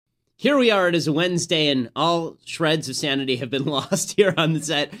Here we are, it is a Wednesday, and all shreds of sanity have been lost here on the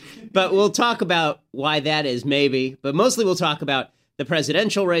set. But we'll talk about why that is, maybe. But mostly we'll talk about the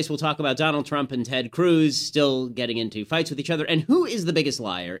presidential race. We'll talk about Donald Trump and Ted Cruz still getting into fights with each other. And who is the biggest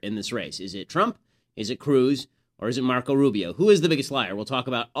liar in this race? Is it Trump? Is it Cruz? Or is it Marco Rubio? Who is the biggest liar? We'll talk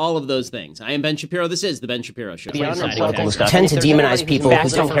about all of those things. I am Ben Shapiro. This is The Ben Shapiro Show. Tend to demonize people who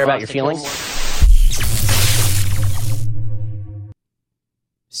don't care about your feelings.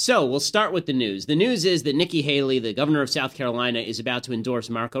 So we'll start with the news. The news is that Nikki Haley, the governor of South Carolina, is about to endorse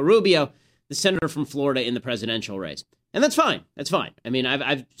Marco Rubio, the senator from Florida, in the presidential race. And that's fine. That's fine. I mean,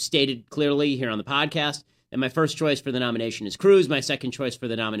 I've stated clearly here on the podcast that my first choice for the nomination is Cruz. My second choice for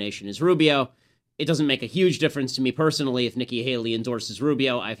the nomination is Rubio. It doesn't make a huge difference to me personally if Nikki Haley endorses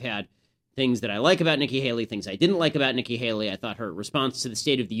Rubio. I've had things that I like about Nikki Haley, things I didn't like about Nikki Haley. I thought her response to the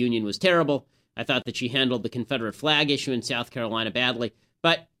State of the Union was terrible. I thought that she handled the Confederate flag issue in South Carolina badly.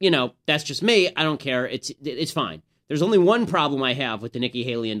 But, you know, that's just me. I don't care. It's fine. There's only one problem I have with the Nikki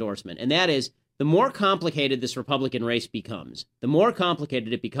Haley endorsement, and that is the more complicated this Republican race becomes, the more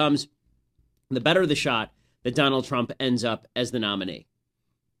complicated it becomes, the better the shot that Donald Trump ends up as the nominee.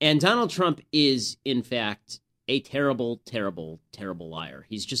 And Donald Trump is, in fact, a terrible, terrible, terrible liar.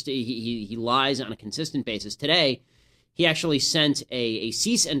 He's just, he lies on a consistent basis. Today, he actually sent a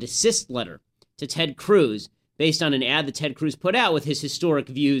cease and desist letter to Ted Cruz based on an ad that Ted Cruz put out with his historic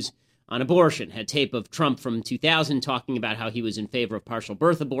views on abortion. Had tape of Trump from 2000 talking about how he was in favor of partial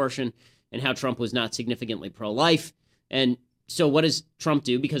birth abortion and how Trump was not significantly pro-life. And so what does Trump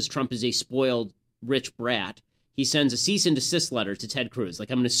do? Because Trump is a spoiled, rich brat, he sends a cease and desist letter to Ted Cruz. Like,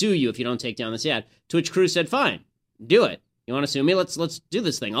 I'm going to sue you if you don't take down this ad. To which Cruz said, fine, do it. You want to sue me? Let's do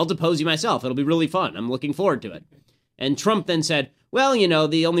this thing. I'll depose you myself. It'll be really fun. I'm looking forward to it. And Trump then said, well, you know,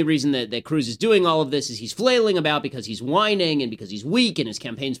 the only reason that Cruz is doing all of this is he's flailing about because he's whining and because he's weak and his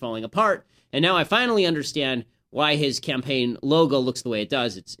campaign's falling apart. And now I finally understand why his campaign logo looks the way it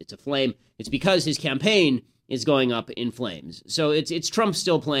does. It's a flame. It's because his campaign is going up in flames. So it's Trump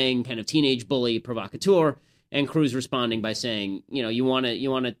still playing kind of teenage bully provocateur, and Cruz responding by saying, you know, you want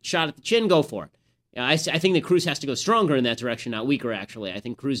a shot at the chin, go for it. I think that Cruz has to go stronger in that direction, not weaker, actually. I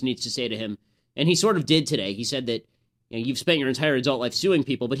think Cruz needs to say to him, and he sort of did today, he said that, you know, you've spent your entire adult life suing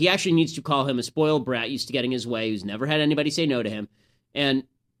people, but he actually needs to call him a spoiled brat used to getting his way, who's never had anybody say no to him. And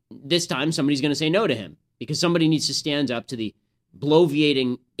this time, somebody's going to say no to him, because somebody needs to stand up to the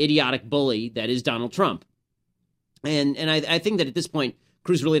bloviating, idiotic bully that is Donald Trump. And I think that at this point,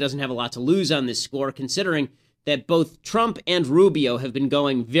 Cruz really doesn't have a lot to lose on this score, considering that both Trump and Rubio have been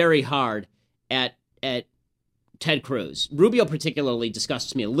going very hard at Ted Cruz. Rubio particularly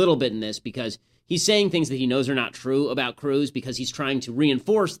disgusts me a little bit in this because he's saying things that he knows are not true about Cruz because he's trying to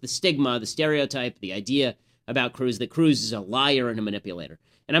reinforce the stigma, the stereotype, the idea about Cruz, that Cruz is a liar and a manipulator.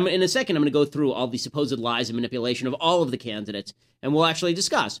 And in a second, I'm going to go through all the supposed lies and manipulation of all of the candidates, and we'll actually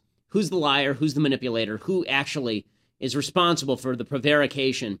discuss who's the liar, who's the manipulator, who actually is responsible for the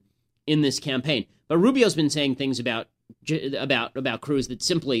prevarication in this campaign. But Rubio's been saying things about Cruz that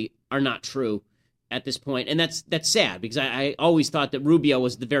simply are not true at this point, and that's sad, because I always thought that Rubio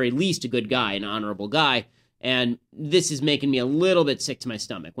was at the very least a good guy, an honorable guy, and this is making me a little bit sick to my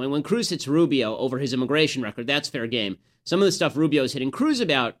stomach. When Cruz hits Rubio over his immigration record, that's fair game. Some of the stuff Rubio is hitting Cruz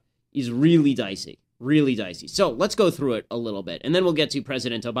about is really dicey, really dicey. So let's go through it a little bit, and then we'll get to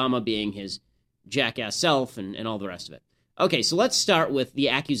President Obama being his jackass self and all the rest of it. Okay, so let's start with the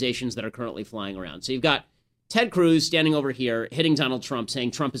accusations that are currently flying around. So you've got Ted Cruz standing over here hitting Donald Trump,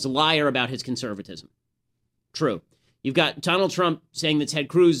 saying Trump is a liar about his conservatism. True. You've got Donald Trump saying that Ted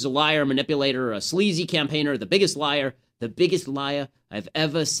Cruz is a liar, manipulator, a sleazy campaigner, the biggest liar I've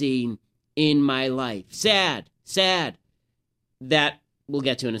ever seen in my life. Sad. That we'll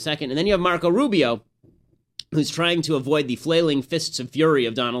get to in a second. And then you have Marco Rubio, who's trying to avoid the flailing fists of fury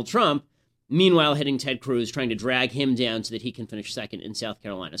of Donald Trump, meanwhile hitting Ted Cruz, trying to drag him down so that he can finish second in South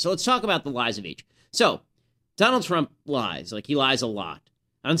Carolina. So let's talk about the lies of each. So Donald Trump lies. Like, he lies a lot.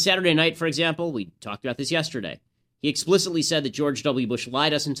 On Saturday night, for example, we talked about this yesterday. He explicitly said that George W. Bush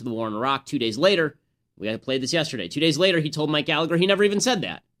lied us into the war in Iraq. 2 days later, we played this yesterday. 2 days later, he told Mike Gallagher he never even said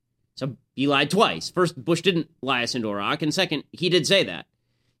that. So he lied twice. First, Bush didn't lie us into Iraq, and second, he did say that.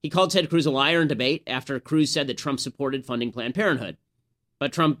 He called Ted Cruz a liar in debate after Cruz said that Trump supported funding Planned Parenthood.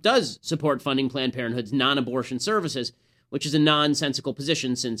 But Trump does support funding Planned Parenthood's non-abortion services, which is a nonsensical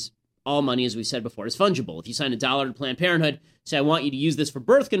position since all money, as we said before, is fungible. If you sign $1 to Planned Parenthood, say, I want you to use this for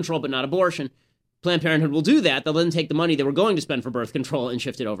birth control but not abortion, Planned Parenthood will do that. They'll then take the money they were going to spend for birth control and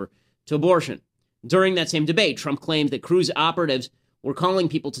shift it over to abortion. During that same debate, Trump claimed that Cruz operatives were calling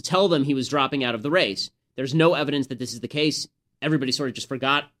people to tell them he was dropping out of the race. There's no evidence that this is the case. everybody sort of just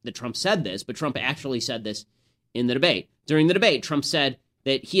forgot that Trump said this, but Trump actually said this in the debate. During the debate, Trump said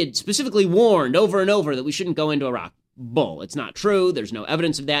that he had specifically warned over and over that we shouldn't go into Iraq. Bull. It's not true. There's no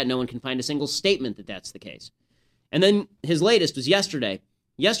evidence of that. No one can find a single statement that that's the case. And then his latest was yesterday.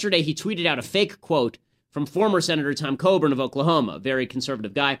 Yesterday, he tweeted out a fake quote from former Senator Tom Coburn of Oklahoma, a very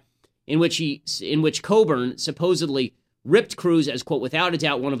conservative guy, in which Coburn supposedly ripped Cruz as, quote, without a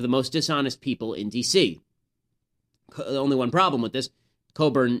doubt, one of the most dishonest people in D.C. The only one problem with this,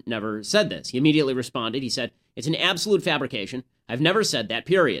 Coburn never said this. He immediately responded. He said, "It's an absolute fabrication. I've never said that,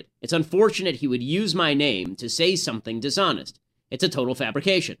 period. It's unfortunate he would use my name to say something dishonest. It's a total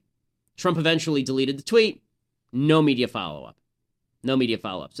fabrication." Trump eventually deleted the tweet. No media follow-up. No media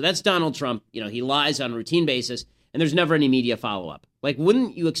follow-up. So that's Donald Trump. You know, he lies on a routine basis, and there's never any media follow-up. Like,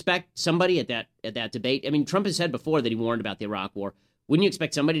 wouldn't you expect somebody at that debate? I mean, Trump has said before that he warned about the Iraq War. Wouldn't you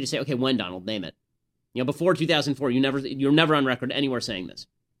expect somebody to say, okay, when, Donald, name it? You know, before 2004, you're never on record anywhere saying this.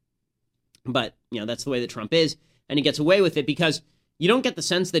 But, you know, that's the way that Trump is, and he gets away with it because you don't get the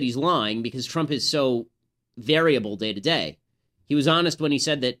sense that he's lying because Trump is so variable day to day. He was honest when he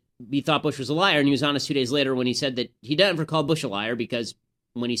said that he thought Bush was a liar, and he was honest 2 days later when he said that he never called Bush a liar because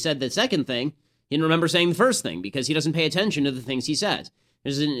when he said the second thing, he didn't remember saying the first thing because he doesn't pay attention to the things he says.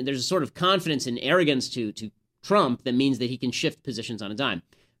 There's a sort of confidence and arrogance to Trump that means that he can shift positions on a dime.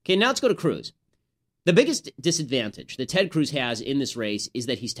 Okay, now let's go to Cruz. The biggest disadvantage that Ted Cruz has in this race is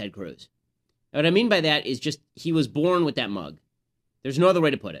that he's Ted Cruz. What I mean by that is just he was born with that mug. There's no other way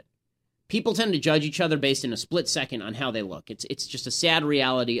to put it. People tend to judge each other based in a split second on how they look. It's just a sad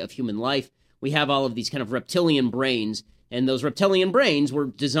reality of human life. We have all of these kind of reptilian brains, and those reptilian brains were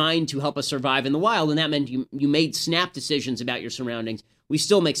designed to help us survive in the wild, and that meant you made snap decisions about your surroundings. We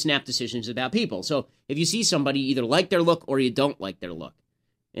still make snap decisions about people. So if you see somebody, you either like their look or you don't like their look.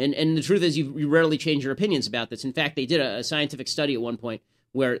 And the truth is you rarely change your opinions about this. In fact, they did a scientific study at one point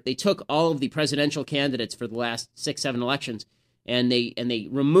where they took all of the presidential candidates for the last 6-7 elections, and they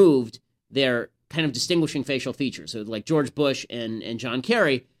removed their kind of distinguishing facial features. So like George Bush and John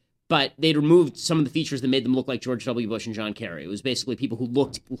Kerry, but they'd removed some of the features that made them look like George W. Bush and John Kerry. It was basically people who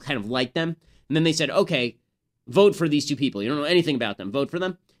looked kind of like them. And then they said, okay, vote for these two people. You don't know anything about them. Vote for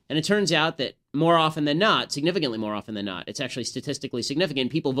them. And it turns out that more often than not, significantly more often than not, it's actually statistically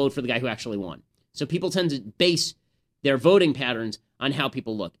significant, people vote for the guy who actually won. So people tend to base their voting patterns on how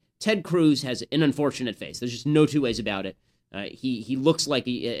people look. Ted Cruz has an unfortunate face. There's just no two ways about it. He looks like,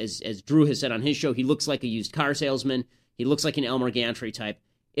 as Drew has said on his show, he looks like a used car salesman. He looks like an Elmer Gantry type.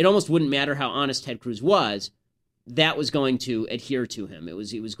 It almost wouldn't matter how honest Ted Cruz was. That was going to adhere to him. It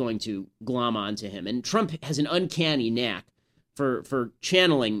was going to glom onto him. And Trump has an uncanny knack for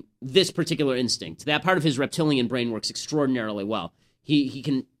channeling this particular instinct. That part of his reptilian brain works extraordinarily well. He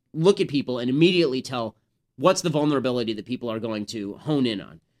can look at people and immediately tell what's the vulnerability that people are going to hone in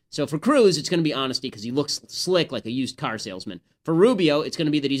on. So for Cruz, it's going to be honesty because he looks slick like a used car salesman. For Rubio, it's going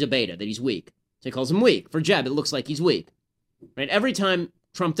to be that he's a beta, that he's weak. So he calls him weak. For Jeb, it looks like he's weak. Right? Every time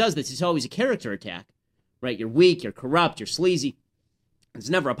Trump does this, it's always a character attack. Right? You're weak, you're corrupt, you're sleazy. It's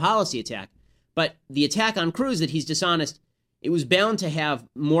never a policy attack. But the attack on Cruz that he's dishonest, it was bound to have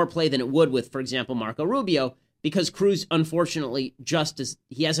more play than it would with, for example, Marco Rubio, because Cruz, unfortunately,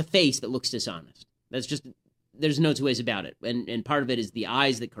 he has a face that looks dishonest. There's no two ways about it. And part of it is the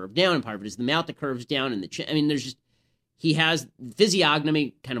eyes that curve down, and part of it is the mouth that curves down, and the chin. I mean, he has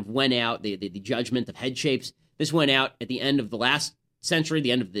physiognomy kind of went out, the judgment of head shapes. This went out at the end of the last century, at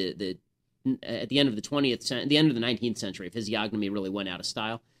the end of the 20th, at the end of the 19th century. Physiognomy really went out of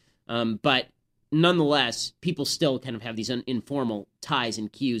style. But nonetheless, people still kind of have these informal ties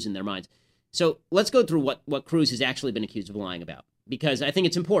and cues in their minds. So let's go through what Cruz has actually been accused of lying about, because I think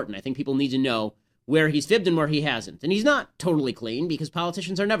it's important. I think people need to know where he's fibbed and where he hasn't. And he's not totally clean because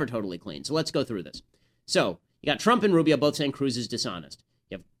politicians are never totally clean. So let's go through this. So you got Trump and Rubio both saying Cruz is dishonest.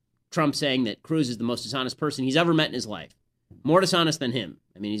 You have Trump saying that Cruz is the most dishonest person he's ever met in his life. More dishonest than him.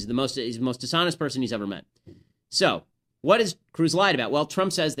 I mean, he's the most dishonest person he's ever met. So what has Cruz lied about? Well,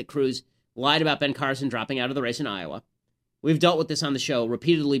 Trump says that Cruz lied about Ben Carson dropping out of the race in Iowa. We've dealt with this on the show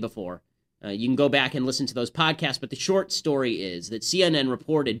repeatedly before. You can go back and listen to those podcasts, but the short story is that CNN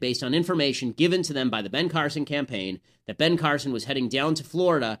reported, based on information given to them by the Ben Carson campaign, that Ben Carson was heading down to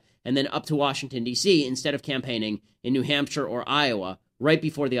Florida and then up to Washington, D.C., instead of campaigning in New Hampshire or Iowa right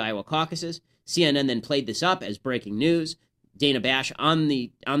before the Iowa caucuses. CNN then played this up as breaking news. Dana Bash on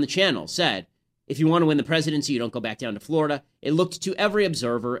the channel said, if you want to win the presidency, you don't go back down to Florida. It looked to every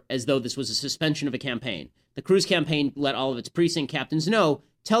observer as though this was a suspension of a campaign. The Cruz campaign let all of its precinct captains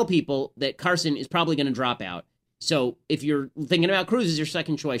tell people that Carson is probably going to drop out. So if you're thinking about Cruz as your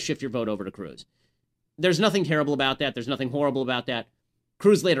second choice, shift your vote over to Cruz. there's nothing terrible about that. There's nothing horrible about that.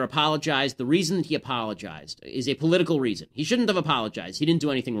 Cruz later apologized. The reason that he apologized is a political reason. He shouldn't have apologized. He didn't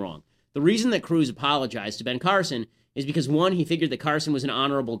do anything wrong. The reason that Cruz apologized to Ben Carson is because, one, he figured that Carson was an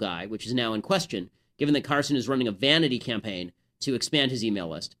honorable guy, which is now in question, given that Carson is running a vanity campaign to expand his email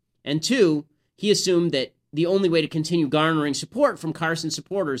list. And two, he assumed that the only way to continue garnering support from Carson's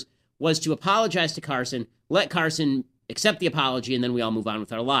supporters was to apologize to Carson, let Carson accept the apology, and then we all move on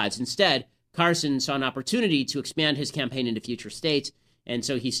with our lives. Instead, Carson saw an opportunity to expand his campaign into future states, and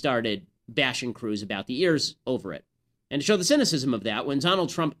so he started bashing Cruz about the ears over it. And to show the cynicism of that, when Donald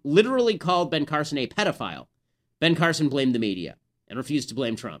Trump literally called Ben Carson a pedophile, Ben Carson blamed the media and refused to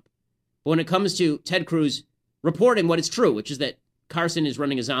blame Trump. But when it comes to Ted Cruz reporting what is true, which is that Carson is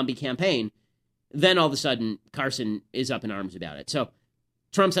running a zombie campaign, then all of a sudden Carson is up in arms about it. So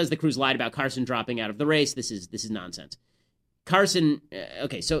Trump says that Cruz lied about Carson dropping out of the race. This is nonsense. Carson,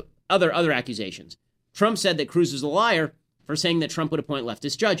 so other accusations. Trump said that Cruz was a liar for saying that Trump would appoint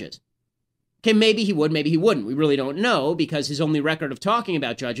leftist judges. Okay, maybe he would, maybe he wouldn't. We really don't know because his only record of talking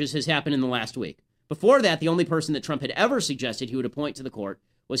about judges has happened in the last week. Before that, the only person that Trump had ever suggested he would appoint to the court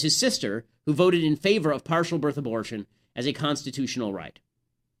was his sister, who voted in favor of partial birth abortion as a constitutional right.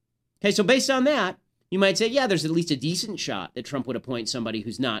 Okay, so based on that, you might say, yeah, there's at least a decent shot that Trump would appoint somebody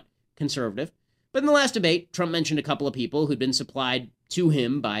who's not conservative. But in the last debate, Trump mentioned a couple of people who'd been supplied to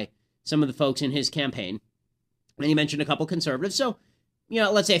him by some of the folks in his campaign. And he mentioned a couple conservatives. So,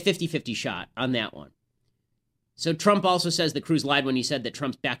 let's say a 50-50 shot on that one. So Trump also says that Cruz lied when he said that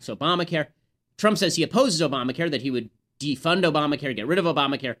Trump backs Obamacare. Trump says he opposes Obamacare, that he would defund Obamacare, get rid of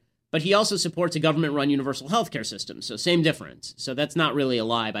Obamacare. But he also supports a government-run universal health care system. So same difference. So that's not really a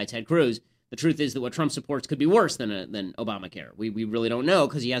lie by Ted Cruz. The truth is that what Trump supports could be worse than Obamacare. We really don't know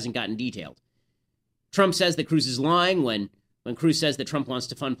because he hasn't gotten detailed. Trump says that Cruz is lying when Cruz says that Trump wants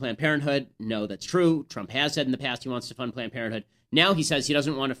to fund Planned Parenthood. No, that's true. Trump has said in the past he wants to fund Planned Parenthood. Now he says he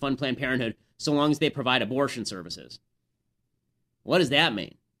doesn't want to fund Planned Parenthood so long as they provide abortion services. What does that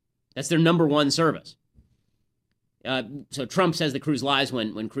mean? That's their number one service. So Trump says that Cruz lies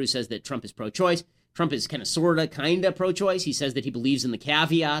when Cruz says that Trump is pro-choice. Trump is kind of pro-choice. He says that he believes in the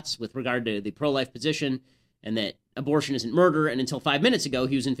caveats with regard to the pro-life position and that abortion isn't murder. And until 5 minutes ago,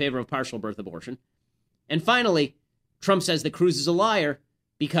 he was in favor of partial birth abortion. And finally, Trump says that Cruz is a liar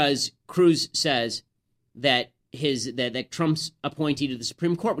because Cruz says that that Trump's appointee to the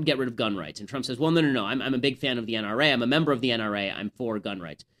Supreme Court would get rid of gun rights. And Trump says, well, no. I'm a big fan of the NRA. I'm a member of the NRA. I'm for gun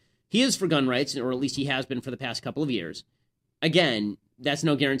rights. He is for gun rights, or at least he has been for the past couple of years. Again, that's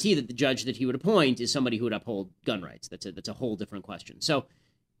no guarantee that the judge that he would appoint is somebody who would uphold gun rights. That's a whole different question. So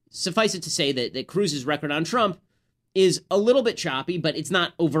suffice it to say that Cruz's record on Trump is a little bit choppy, but it's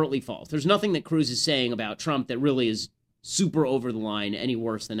not overtly false. There's nothing that Cruz is saying about Trump that really is super over the line, any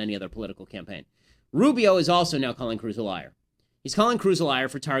worse than any other political campaign. Rubio is also now calling Cruz a liar. He's calling Cruz a liar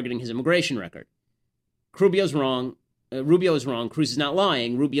for targeting his immigration record. Rubio's wrong. Rubio is wrong. Cruz is not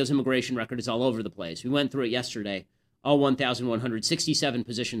lying. Rubio's immigration record is all over the place. We went through it yesterday. All 1,167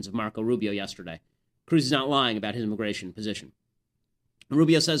 positions of Marco Rubio yesterday. Cruz is not lying about his immigration position.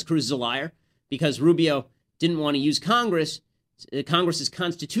 Rubio says Cruz is a liar because Rubio didn't want to use Congress's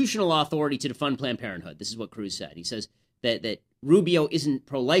constitutional authority to defund Planned Parenthood. This is what Cruz said. He says that Rubio isn't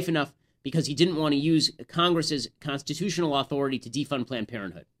pro-life enough because he didn't want to use Congress's constitutional authority to defund Planned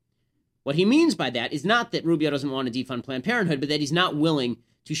Parenthood. What he means by that is not that Rubio doesn't want to defund Planned Parenthood, but that he's not willing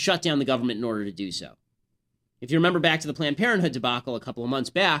to shut down the government in order to do so. If you remember back to the Planned Parenthood debacle a couple of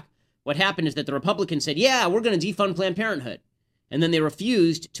months back, what happened is that the Republicans said, yeah, we're going to defund Planned Parenthood. And then they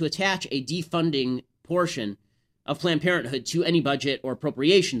refused to attach a defunding portion of Planned Parenthood to any budget or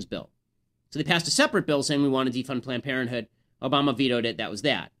appropriations bill. So they passed a separate bill saying we want to defund Planned Parenthood. Obama vetoed it. That was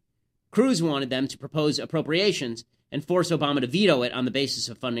that. Cruz wanted them to propose appropriations and force Obama to veto it on the basis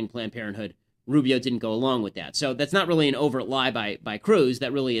of funding Planned Parenthood. Rubio didn't go along with that. So that's not really an overt lie by Cruz.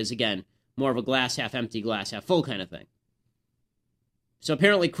 That really is, again, more of a glass half empty, glass half full kind of thing. So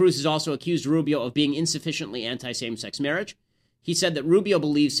apparently Cruz has also accused Rubio of being insufficiently anti-same-sex marriage. He said that Rubio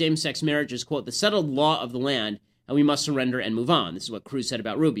believes same-sex marriage is, quote, the settled law of the land, and we must surrender and move on. This is what Cruz said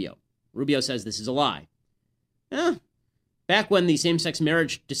about Rubio. Rubio says this is a lie. Back when the same-sex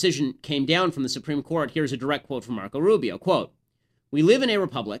marriage decision came down from the Supreme Court, here's a direct quote from Marco Rubio. Quote, we live in a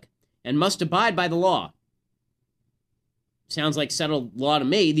republic and must abide by the law. Sounds like settled law to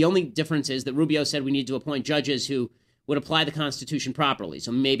me. The only difference is that Rubio said we need to appoint judges who would apply the Constitution properly.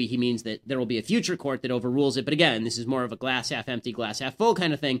 So maybe he means that there will be a future court that overrules it. But again, this is more of a glass half empty, glass half full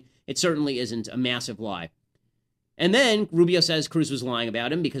kind of thing. It certainly isn't a massive lie. And then Rubio says Cruz was lying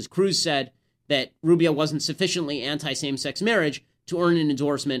about him because Cruz said that Rubio wasn't sufficiently anti-same-sex marriage to earn an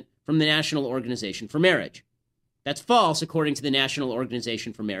endorsement from the National Organization for Marriage. That's false, according to the National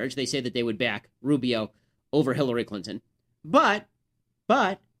Organization for Marriage. They say that they would back Rubio over Hillary Clinton. But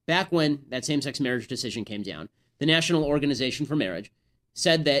back when that same-sex marriage decision came down, the National Organization for Marriage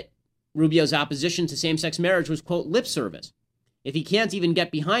said that Rubio's opposition to same-sex marriage was, quote, lip service, if he can't even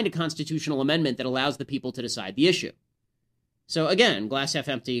get behind a constitutional amendment that allows the people to decide the issue. So again, glass half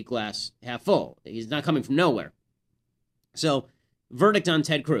empty, glass half full. He's not coming from nowhere. So, verdict on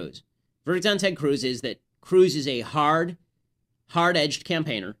Ted Cruz. Verdict on Ted Cruz is that Cruz is a hard-edged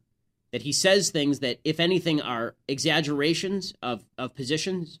campaigner, that he says things that, if anything, are exaggerations of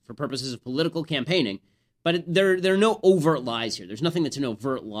positions for purposes of political campaigning, but there are no overt lies here. There's nothing that's an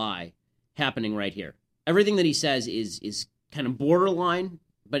overt lie happening right here. Everything that he says is kind of borderline,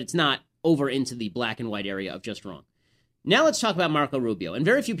 but it's not over into the black and white area of just wrong. Now let's talk about Marco Rubio. And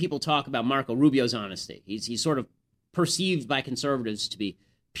very few people talk about Marco Rubio's honesty. He's sort of perceived by conservatives to be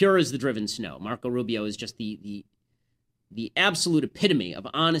pure as the driven snow. Marco Rubio is just the absolute epitome of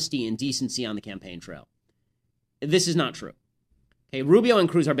honesty and decency on the campaign trail. This is not true. Okay, Rubio and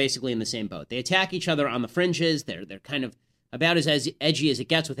Cruz are basically in the same boat. They attack each other on the fringes. They're kind of about as edgy as it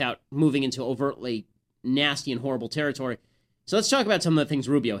gets without moving into overtly nasty and horrible territory. So let's talk about some of the things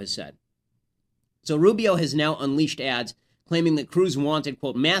Rubio has said. So Rubio has now unleashed ads claiming that Cruz wanted,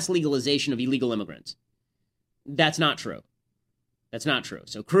 quote, mass legalization of illegal immigrants. That's not true. That's not true.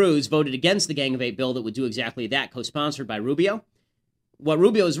 So Cruz voted against the Gang of Eight bill that would do exactly that, co-sponsored by Rubio. What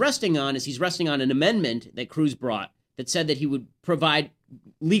Rubio is resting on is he's resting on an amendment that Cruz brought that said that he would provide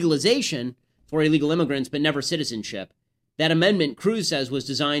legalization for illegal immigrants but never citizenship. That amendment, Cruz says, was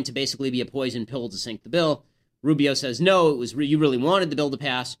designed to basically be a poison pill to sink the bill. Rubio says, no, it was you really wanted the bill to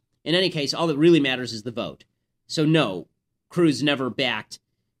pass. In any case, all that really matters is the vote. So no, Cruz never backed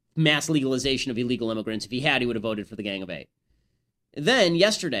mass legalization of illegal immigrants. If he had, he would have voted for the Gang of Eight. Then,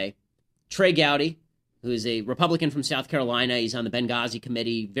 yesterday, Trey Gowdy, who is a Republican from South Carolina, he's on the Benghazi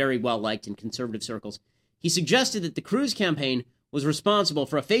committee, very well-liked in conservative circles, he suggested that the Cruz campaign was responsible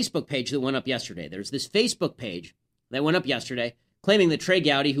for a Facebook page that went up yesterday. There's this Facebook page that went up yesterday claiming that Trey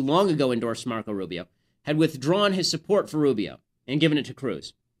Gowdy, who long ago endorsed Marco Rubio, had withdrawn his support for Rubio and given it to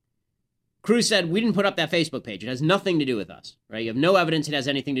Cruz. Cruz said, we didn't put up that Facebook page. It has nothing to do with us, right? You have no evidence it has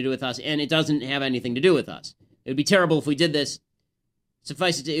anything to do with us, and it doesn't have anything to do with us. It would be terrible if we did this.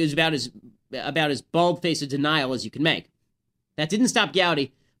 Suffice it, it was about as bald-faced a denial as you can make. That didn't stop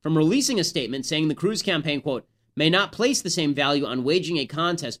Gowdy from releasing a statement saying the Cruz campaign, quote, may not place the same value on waging a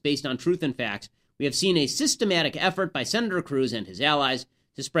contest based on truth and facts. We have seen a systematic effort by Senator Cruz and his allies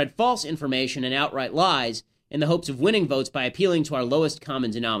to spread false information and outright lies in the hopes of winning votes by appealing to our lowest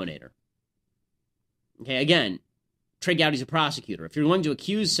common denominator. Okay, again, Trey Gowdy's a prosecutor. If you're going to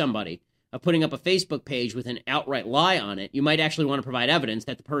accuse somebody of putting up a Facebook page with an outright lie on it, you might actually want to provide evidence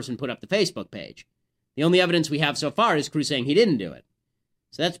that the person put up the Facebook page. The only evidence we have so far is Cruz saying he didn't do it.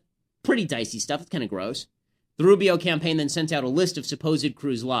 So that's pretty dicey stuff. It's kind of gross. The Rubio campaign then sent out a list of supposed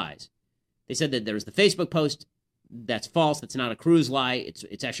Cruz lies. They said that there was the Facebook post. That's false. That's not a Cruz lie.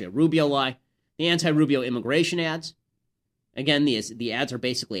 It's actually a Rubio lie. The anti-Rubio immigration ads. Again, the ads are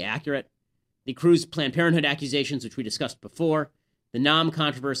basically accurate. The Cruz Planned Parenthood accusations, which we discussed before. The NOM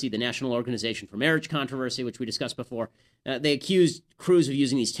controversy, the National Organization for Marriage controversy, which we discussed before. They accused Cruz of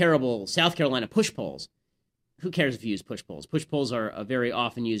using these terrible South Carolina push polls. Who cares if you use push polls? Push polls are a very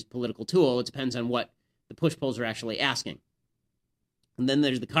often used political tool. It depends on what the push polls are actually asking. And then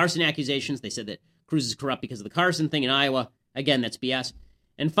there's the Carson accusations. They said that Cruz is corrupt because of the Carson thing in Iowa. Again, that's BS.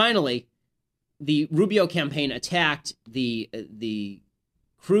 And finally, the Rubio campaign attacked the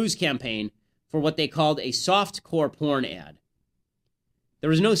Cruz campaign for what they called a softcore porn ad. There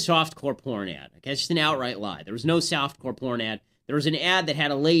was no softcore porn ad. Okay, it's just an outright lie. There was no softcore porn ad. There was an ad that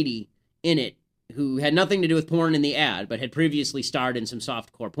had a lady in it who had nothing to do with porn in the ad, but had previously starred in some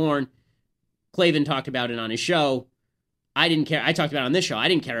softcore porn. Clavin talked about it on his show. I didn't care. I talked about it on this show. I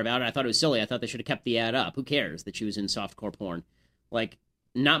didn't care about it. I thought it was silly. I thought they should have kept the ad up. Who cares that she was in softcore porn? Like,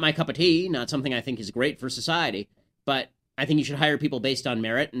 not my cup of tea, not something I think is great for society, but I think you should hire people based on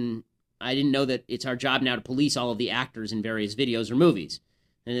merit, and I didn't know that it's our job now to police all of the actors in various videos or movies.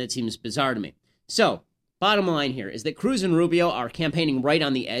 And that seems bizarre to me. So, bottom line here is that Cruz and Rubio are campaigning right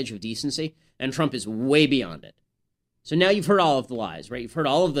on the edge of decency, and Trump is way beyond it. So now you've heard all of the lies, right? You've heard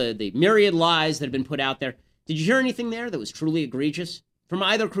all of the myriad lies that have been put out there. Did you hear anything there that was truly egregious from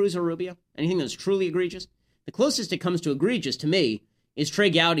either Cruz or Rubio? Anything that was truly egregious? The closest it comes to egregious to me is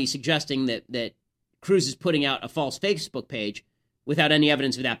Trey Gowdy suggesting that Cruz is putting out a false Facebook page without any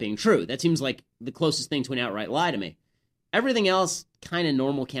evidence of that being true. That seems like the closest thing to an outright lie to me. Everything else, kind of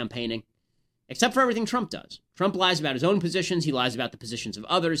normal campaigning. except for everything Trump does. Trump lies about his own positions. He lies about the positions of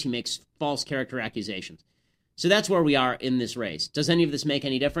others. He makes false character accusations. So that's where we are in this race. Does any of this make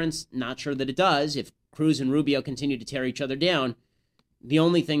any difference? Not sure that it does. If Cruz and Rubio continue to tear each other down, the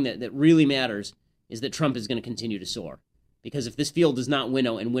only thing that really matters is that Trump is going to continue to soar. Because if this field does not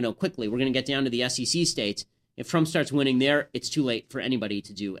winnow and winnow quickly, we're going to get down to the SEC states. If Trump starts winning there, it's too late for anybody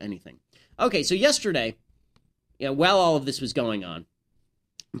to do anything. Okay, so yesterday, while all of this was going on,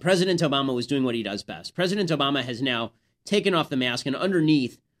 President Obama was doing what he does best. President Obama has now taken off the mask, and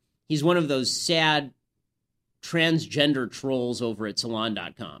underneath, he's one of those sad transgender trolls over at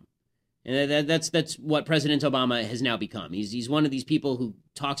salon.com. And that's what President Obama has now become. He's one of these people who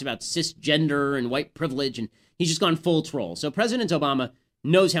talks about cisgender and white privilege, and he's just gone full troll. So President Obama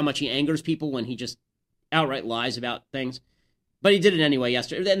knows how much he angers people when he just outright lies about things. But he did it anyway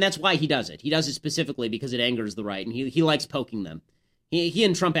yesterday, and that's why he does it. He does it specifically because it angers the right, and he likes poking them. He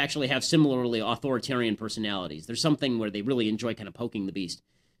and Trump actually have similarly authoritarian personalities. There's something where they really enjoy kind of poking the beast.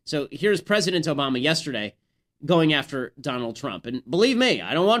 So here's President Obama yesterday going after Donald Trump. And believe me,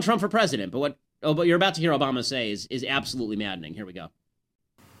 I don't want Trump for president, but what you're about to hear Obama say is absolutely maddening. Here we go.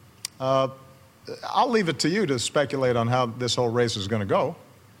 I'll leave it to you to speculate on how this whole race is going to go.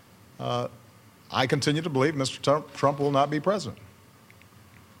 I continue to believe Mr. Trump will not be president.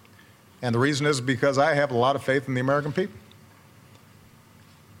 And the reason is because I have a lot of faith in the American people.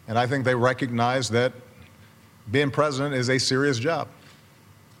 And I think they recognize that being president is a serious job.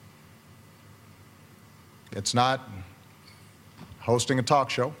 It's not hosting a talk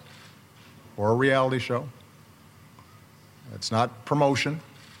show or a reality show. It's not promotion.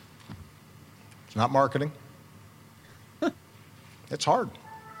 It's not marketing. It's hard.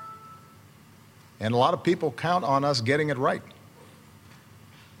 And a lot of people count on us getting it right.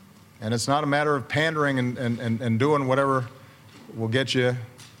 And it's not a matter of pandering and doing whatever will get you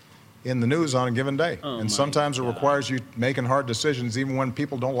in the news on a given day. And sometimes it requires you making hard decisions even when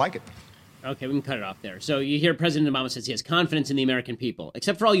people don't like it. Okay, we can cut it off there. So you hear President Obama says he has confidence in the American people,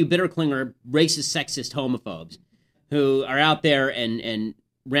 except for all you bitter clinger, racist, sexist homophobes who are out there and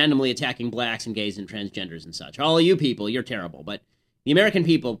randomly attacking blacks and gays and transgenders and such. All of you people, you're terrible. But the American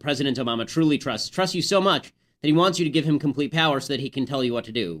people, President Obama truly trusts you so much that he wants you to give him complete power so that he can tell you what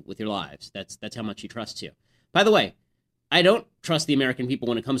to do with your lives. That's how much he trusts you. By the way, I don't trust the American people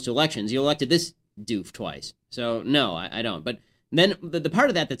when it comes to elections. You elected this doof twice. So, no, I don't. But then the part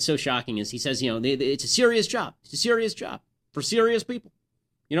of that that's so shocking is he says, it's a serious job. It's a serious job for serious people.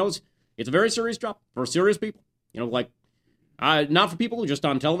 It's a very serious job for serious people. Not for people who are just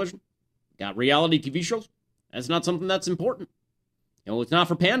on television, got reality TV shows. That's not something that's important. It's not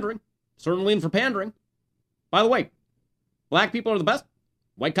for pandering. Certainly isn't for pandering. By the way, black people are the best.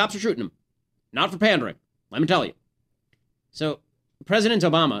 White cops are shooting them. Not for pandering. Let me tell you. So President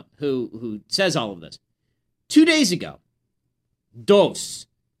Obama, who says all of this, 2 days ago,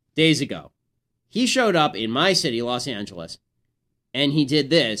 he showed up in my city, Los Angeles, and he did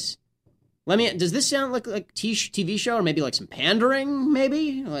this. Does this sound like a TV show or maybe like some pandering,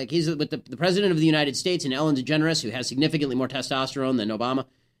 maybe? Like he's with the President of the United States and Ellen DeGeneres, who has significantly more testosterone than Obama.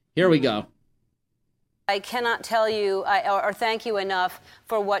 Here we go. I cannot tell you or thank you enough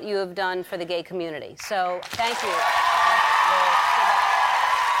for what you have done for the gay community. So thank you.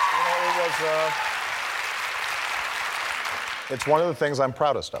 It's one of the things I'm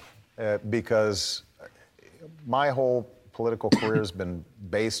proudest of because my whole political career has been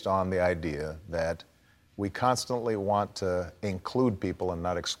based on the idea that we constantly want to include people and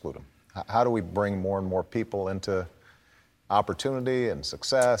not exclude them. How do we bring more and more people into opportunity and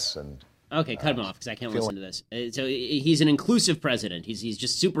success? And okay, cut him off because I can't listen to this. So he's an inclusive president. He's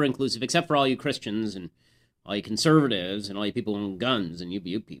just super inclusive, except for all you Christians and all you conservatives and all you people who own guns and you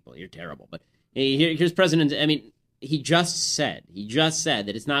people. You're terrible. But here's President. He just said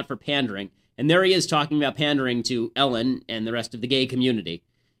that it's not for pandering. And there he is talking about pandering to Ellen and the rest of the gay community.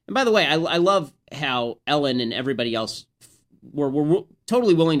 And by the way, I love how Ellen and everybody else were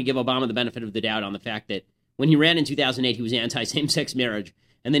totally willing to give Obama the benefit of the doubt on the fact that when he ran in 2008, he was anti-same-sex marriage.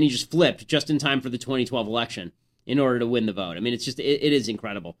 And then he just flipped just in time for the 2012 election in order to win the vote. It is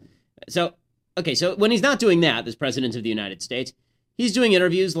incredible. So when he's not doing that, this president of the United States, he's doing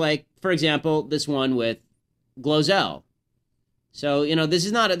interviews like, for example, this one with Glozell. So, this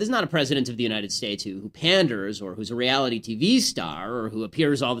is not a president of the United States who panders or who's a reality TV star or who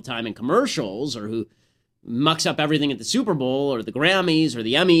appears all the time in commercials or who mucks up everything at the Super Bowl or the Grammys or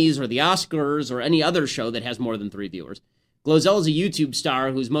the Emmys or the Oscars or any other show that has more than 3 viewers. Glozell is a YouTube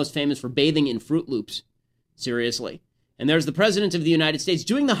star who's most famous for bathing in Fruit Loops. Seriously. And there's the president of the United States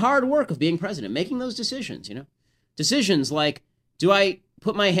doing the hard work of being president, making those decisions, Decisions like, do I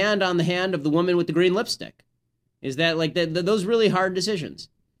put my hand on the hand of the woman with the green lipstick? Is that like those really hard decisions?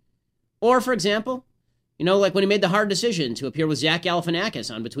 Or, for example, like when he made the hard decision to appear with Zach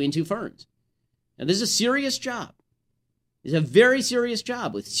Galifianakis on Between Two Ferns. Now, this is a serious job. It's a very serious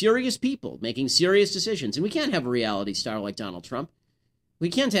job with serious people making serious decisions. And we can't have a reality star like Donald Trump.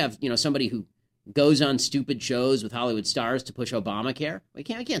 We can't have, somebody who goes on stupid shows with Hollywood stars to push Obamacare. We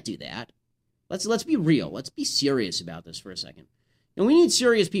can't do that. Let's be real. Let's be serious about this for a second. And we need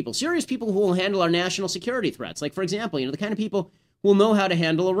serious people who will handle our national security threats. Like, for example, the kind of people who will know how to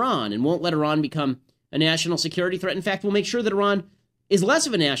handle Iran and won't let Iran become a national security threat. In fact, we'll make sure that Iran is less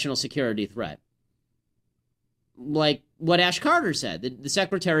of a national security threat. Like what Ash Carter said, the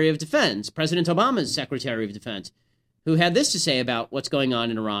Secretary of Defense, President Obama's Secretary of Defense, who had this to say about what's going on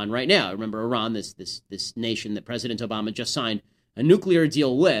in Iran right now. Remember, Iran, this nation that President Obama just signed a nuclear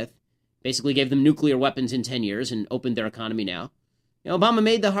deal with, basically gave them nuclear weapons in 10 years and opened their economy now. Obama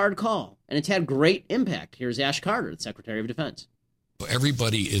made the hard call, and it's had great impact. Here's Ash Carter, the Secretary of Defense.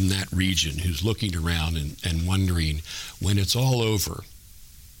 Everybody in that region who's looking around and wondering when it's all over,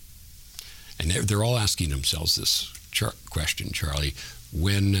 and they're all asking themselves this question, Charlie,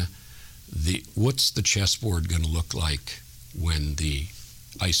 what's the chessboard going to look like when the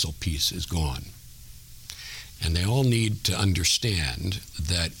ISIL piece is gone? And they all need to understand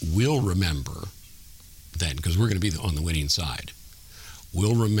that we'll remember then, because we're going to be on the winning side,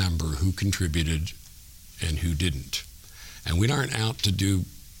 we'll remember who contributed and who didn't. And we aren't out to do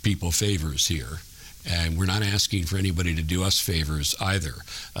people favors here. And we're not asking for anybody to do us favors either.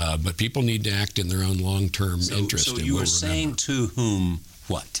 But people need to act in their own long-term interest. So you are saying to whom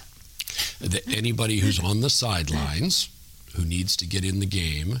what? Anybody who's on the sidelines, who needs to get in the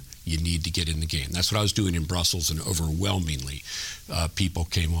game, you need to get in the game. That's what I was doing in Brussels, and overwhelmingly people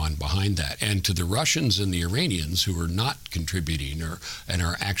came on behind that. And to the Russians and the Iranians who are not contributing and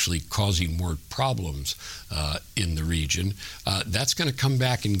are actually causing more problems in the region, that's going to come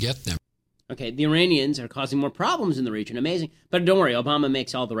back and get them. Okay, the Iranians are causing more problems in the region. Amazing. But don't worry, Obama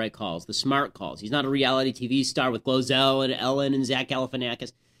makes all the right calls, the smart calls. He's not a reality TV star with Glozell and Ellen and Zach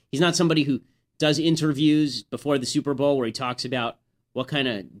Galifianakis. He's not somebody who does interviews before the Super Bowl where he talks about what kind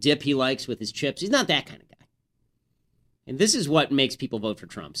of dip he likes with his chips. He's not that kind of guy. And this is what makes people vote for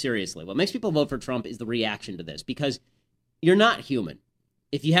Trump. Seriously, what makes people vote for Trump is the reaction to this, because you're not human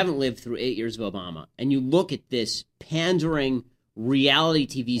if you haven't lived through 8 years of Obama and you look at this pandering reality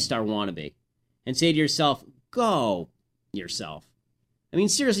TV star wannabe and say to yourself, go yourself. I mean,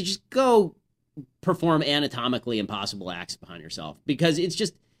 seriously, just go perform anatomically impossible acts behind yourself, because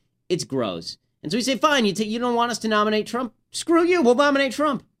it's gross. And so you say, fine, you don't want us to nominate Trump? Screw you, we'll nominate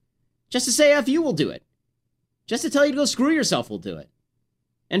Trump. Just to say F you, we'll do it. Just to tell you to go screw yourself, we'll do it.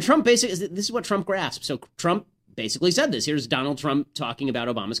 And Trump basically, this is what Trump grasped. So Trump basically said this. Here's Donald Trump talking about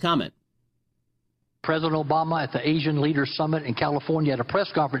Obama's comment. President Obama at the Asian Leaders Summit in California at a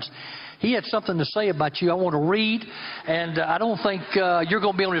press conference, he had something to say about you I want to read, and I don't think you're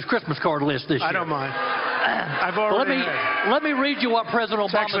going to be on his Christmas card list this year. I don't mind. I've already Let me read you what President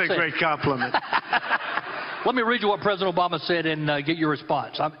Obama said. It's actually a great compliment. Let me read you what President Obama said and get your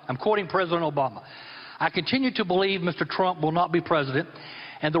response. I'm quoting President Obama. I continue to believe Mr. Trump will not be president,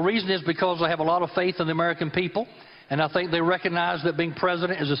 and the reason is because I have a lot of faith in the American people, and I think they recognize that being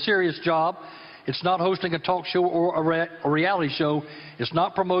president is a serious job. It's not hosting a talk show or a reality show. It's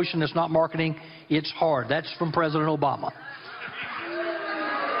not promotion. It's not marketing. It's hard. That's from President Obama.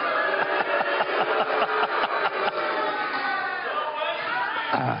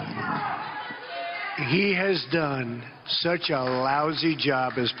 He has done such a lousy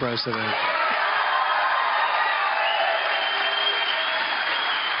job as president.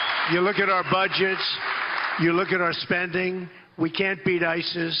 You look at our budgets, you look at our spending, we can't beat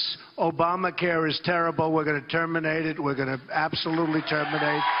ISIS. Obamacare is terrible. We're going to terminate it. We're going to absolutely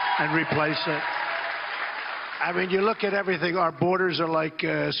terminate and replace it. I mean, you look at everything. Our borders are like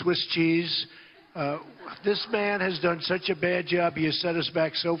Swiss cheese. This man has done such a bad job. He has set us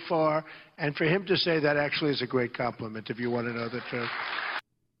back so far. And for him to say that actually is a great compliment, if you want to know the truth.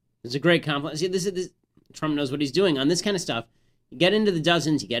 It's a great compliment. See, this Trump knows what he's doing on this kind of stuff. You get into the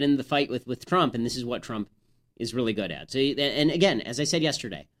dozens, you get into the fight with Trump, and this is what Trump is really good at. So, and again, as I said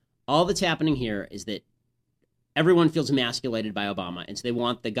yesterday, all that's happening here is that everyone feels emasculated by Obama, and so they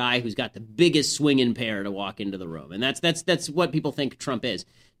want the guy who's got the biggest swinging pair to walk into the room, and that's what people think Trump is.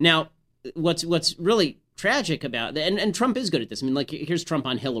 Now, what's really tragic about and Trump is good at this. I mean, like, here's Trump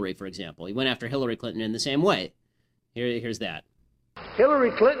on Hillary, for example. He went after Hillary Clinton in the same way. Here's that.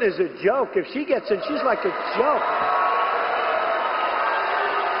 Hillary Clinton is a joke. If she gets in, she's like a joke.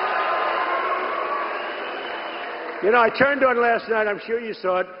 You know, I turned on last night, I'm sure you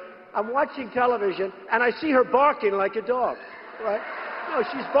saw it. I'm watching television, and I see her barking like a dog, right? No,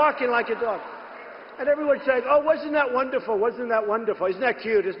 she's barking like a dog. And everyone's saying, oh, wasn't that wonderful? Wasn't that wonderful? Isn't that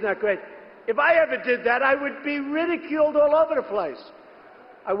cute? Isn't that great? If I ever did that, I would be ridiculed all over the place.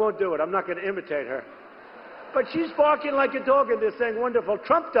 I won't do it. I'm not going to imitate her. But she's barking like a dog, and they're saying, wonderful.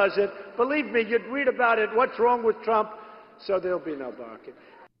 Trump does it. Believe me, you'd read about it. What's wrong with Trump? So there'll be no barking.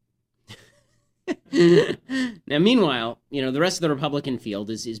 Now, meanwhile, the rest of the Republican field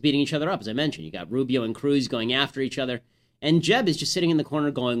is beating each other up, as I mentioned. You got Rubio and Cruz going after each other. And Jeb is just sitting in the corner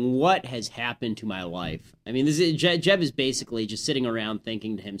going, what has happened to my life? I mean, Jeb is basically just sitting around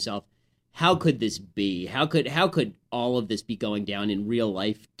thinking to himself, how could this be? How could all of this be going down in real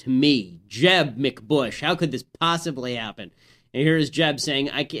life to me, Jeb McBush? How could this possibly happen? And here is Jeb saying,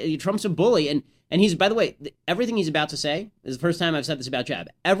 Trump's a bully. And he's, by the way, everything he's about to say, this is the first time I've said this about Jeb.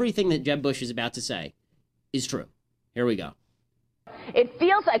 Everything that Jeb Bush is about to say is true. Here we go. It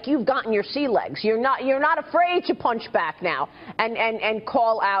feels like you've gotten your sea legs. You're not afraid to punch back now and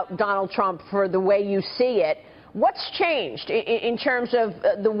call out Donald Trump for the way you see it. What's changed in terms of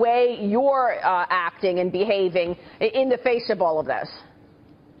the way you're acting and behaving in the face of all of this?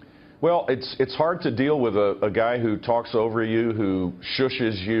 Well, it's hard to deal with a guy who talks over you, who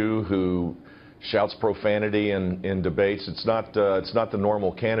shushes you, who shouts profanity in debates. It's not the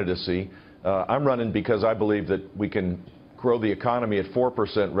normal candidacy. I'm running because I believe that we can grow the economy at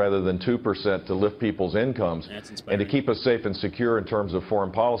 4% rather than 2% to lift people's incomes and to keep us safe and secure in terms of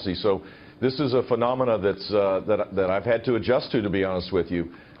foreign policy. So this is a phenomena that I've had to adjust to be honest with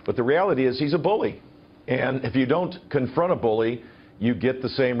you. But the reality is he's a bully. And if you don't confront a bully, you get the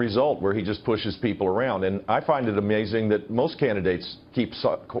same result where he just pushes people around. And I find it amazing that most candidates keep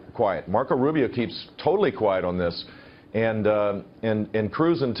quiet. Marco Rubio keeps totally quiet on this. And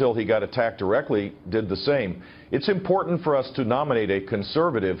Cruz, until he got attacked directly, did the same. It's important for us to nominate a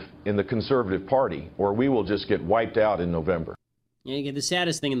conservative in the Conservative Party, or we will just get wiped out in November. Yeah, the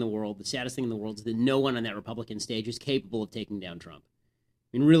saddest thing in the world is that no one on that Republican stage is capable of taking down Trump.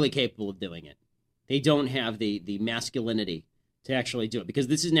 I mean, really capable of doing it. They don't have the masculinity to actually do it, because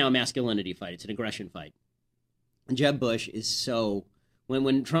this is now a masculinity fight. It's an aggression fight. And Jeb Bush is so,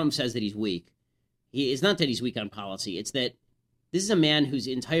 when Trump says that he's weak, it's not that he's weak on policy. It's that this is a man whose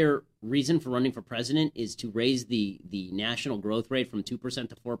entire reason for running for president is to raise the national growth rate from 2%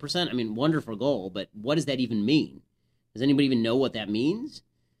 to 4%. I mean, wonderful goal, but what does that even mean? Does anybody even know what that means?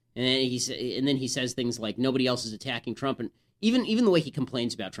 And then he says things like nobody else is attacking Trump, and even the way he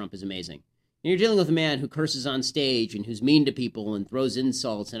complains about Trump is amazing. And you're dealing with a man who curses on stage and who's mean to people and throws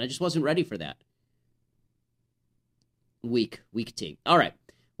insults, and I just wasn't ready for that. Weak tea. All right.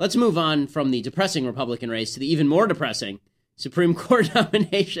 Let's move on from the depressing Republican race to the even more depressing Supreme Court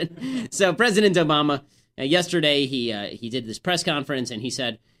nomination. So President Obama, yesterday, he did this press conference and he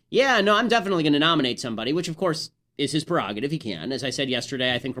said, yeah, no, I'm definitely going to nominate somebody, which of course is his prerogative. He can. As I said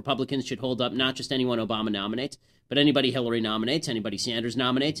yesterday, I think Republicans should hold up not just anyone Obama nominates, but anybody Hillary nominates, anybody Sanders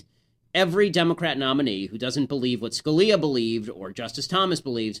nominates. Every Democrat nominee who doesn't believe what Scalia believed or Justice Thomas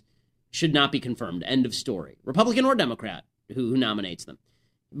believes should not be confirmed. End of story. Republican or Democrat who nominates them.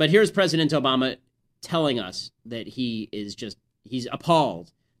 But here's President Obama telling us that he's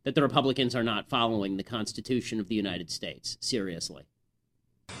appalled that the Republicans are not following the Constitution of the United States seriously.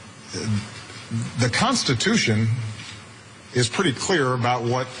 The Constitution is pretty clear about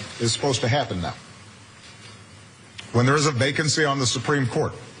what is supposed to happen now. When there is a vacancy on the Supreme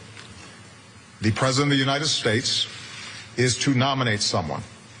Court, the President of the United States is to nominate someone.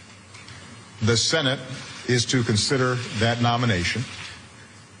 The Senate is to consider that nomination.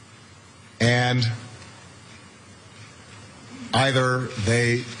 And either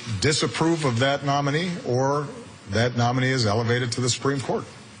they disapprove of that nominee or that nominee is elevated to the Supreme Court.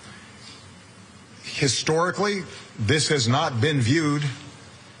 Historically, this has not been viewed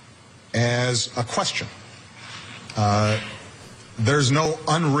as a question. There's no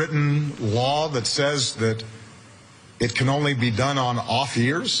unwritten law that says that it can only be done on off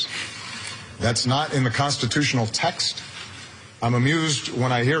years. That's not in the constitutional text. I'm amused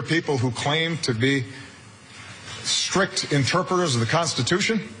when I hear people who claim to be strict interpreters of the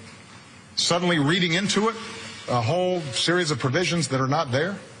Constitution suddenly reading into it a whole series of provisions that are not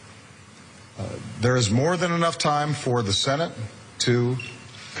there. There is more than enough time for the Senate to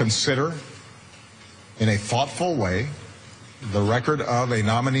consider in a thoughtful way the record of a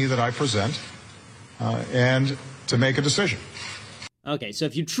nominee that I present and to make a decision. Okay, so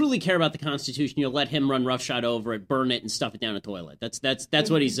if you truly care about the Constitution, you'll let him run roughshod over it, burn it, and stuff it down a toilet.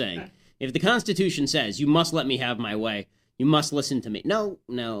 That's what he's saying. If the Constitution says you must let me have my way, You must listen to me. No.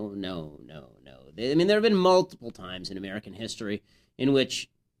 I mean, there have been multiple times in American history in which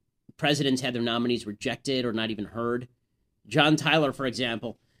presidents had their nominees rejected or not even heard. John Tyler, for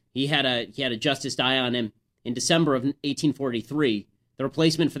example, he had a justice die on him in December of 1843. The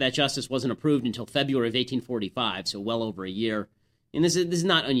replacement for that justice wasn't approved until February of 1845, so well over a year. And this is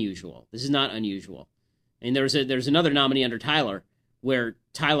not unusual. This is not unusual. And there's another nominee under Tyler where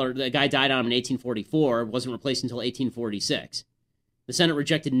the guy died on him in 1844, wasn't replaced until 1846. The Senate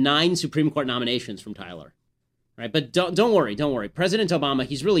rejected 9 Supreme Court nominations from Tyler. Right? But don't worry. President Obama,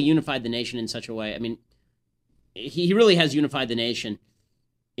 he's really unified the nation in such a way. I mean, he really has unified the nation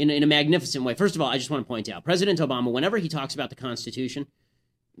in a magnificent way. First of all, I just want to point out, President Obama, whenever he talks about the Constitution,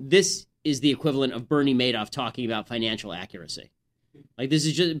 this is the equivalent of Bernie Madoff talking about financial accuracy. Like, this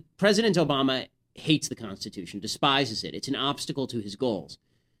is just, President Obama hates the Constitution, despises it. It's an obstacle to his goals.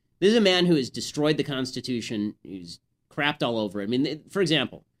 This is a man who has destroyed the Constitution, who's crapped all over it. I mean, for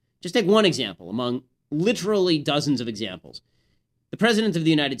example, just take one example among literally dozens of examples. The President of the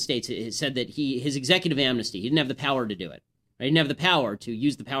United States has said that his executive amnesty, he didn't have the power to do it. Right? He didn't have the power to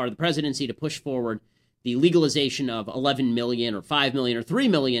use the power of the presidency to push forward the legalization of 11 million or 5 million or 3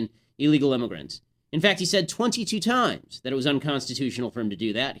 million illegal immigrants. In fact, he said 22 times that it was unconstitutional for him to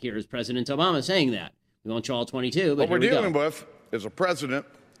do that. Here is President Obama saying that. We won't show all 22, but what we're here we dealing go. with is a president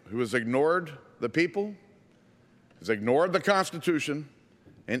who has ignored the people, has ignored the Constitution,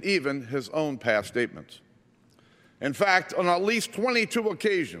 and even his own past statements. In fact, on at least 22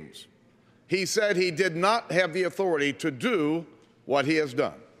 occasions, he said he did not have the authority to do what he has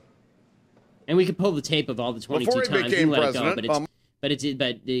done. And we could pull the tape of all the 22 Before he times became and let president, it go,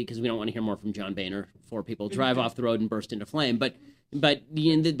 but because we don't want to hear more from John Boehner before people drive off the road and burst into flame. But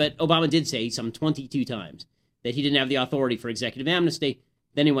Obama did say some 22 times that he didn't have the authority for executive amnesty.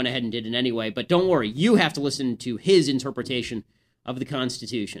 Then he went ahead and did it anyway. But don't worry, you have to listen to his interpretation of the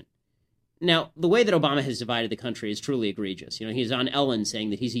Constitution. Now, the way that Obama has divided the country is truly egregious. You know, he's on Ellen saying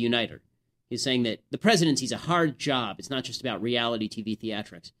that he's a uniter. He's saying that the presidency's a hard job. It's not just about reality TV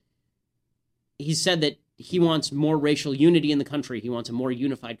theatrics. He said that he wants more racial unity in the country. He wants a more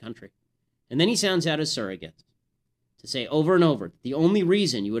unified country. And then he sounds out as surrogates to say over and over, the only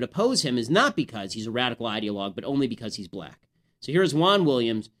reason you would oppose him is not because he's a radical ideologue, but only because he's black. So here's Juan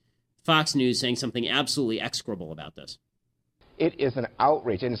Williams, Fox News, saying something absolutely execrable about this. It is an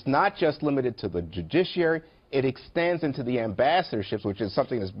outrage, and it's not just limited to the judiciary. It extends into the ambassadorships, which is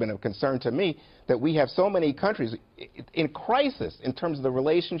something that's been of concern to me, that we have so many countries in crisis in terms of the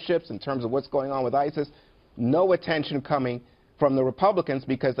relationships, in terms of what's going on with ISIS, no attention coming from the Republicans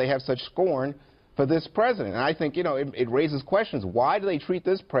because they have such scorn for this president. And I think, you know, it raises questions. Why do they treat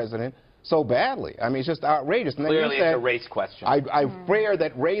this president so badly? I mean, it's just outrageous. And clearly, it's a race question. I fear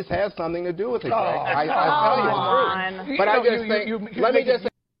that race has something to do with it, Greg. I tell you. But I just think, let me just say.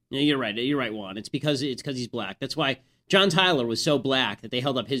 Yeah, you're right, Juan. It's because he's black. That's why John Tyler was so black that they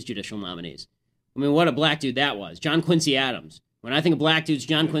held up his judicial nominees. I mean, what a black dude that was. John Quincy Adams. When I think of black dudes,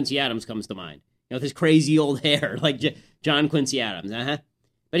 John Quincy Adams comes to mind. You know, with his crazy old hair, like John Quincy Adams.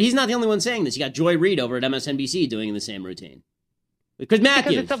 But he's not the only one saying this. You got Joy Reid over at MSNBC doing the same routine. Because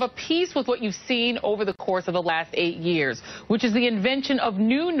it's of a piece with what you've seen over the course of the last 8 years, which is the invention of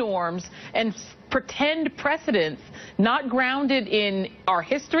new norms and pretend precedents not grounded in our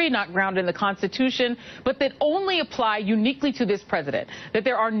history, not grounded in the Constitution, but that only apply uniquely to this president, that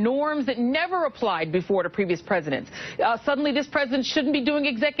there are norms that never applied before to previous presidents. Suddenly this president shouldn't be doing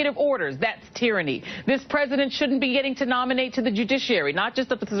executive orders. That's tyranny. This president shouldn't be getting to nominate to the judiciary, not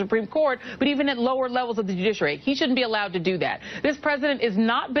just up to the Supreme Court, but even at lower levels of the judiciary. He shouldn't be allowed to do that. This president has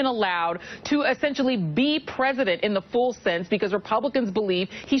not been allowed to essentially be president in the full sense because Republicans believe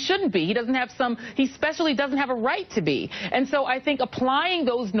he shouldn't be. He especially doesn't have a right to be. And so I think applying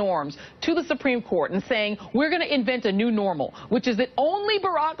those norms to the Supreme Court and saying we're going to invent a new normal, which is that only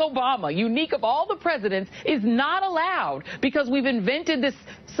Barack Obama, unique of all the presidents, is not allowed because we've invented this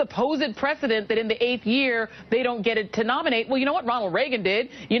supposed precedent that in the 8th year they don't get it to nominate. Well, you know what? Ronald Reagan did.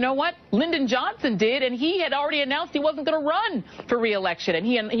 You know what? Lyndon Johnson did, and he had already announced he wasn't going to run for re-election, and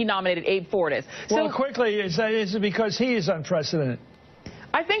he nominated Abe Fortas. Well, quickly, is it because he is unprecedented?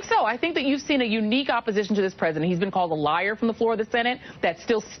 I think so. I think that you've seen a unique opposition to this president. He's been called a liar from the floor of the Senate. That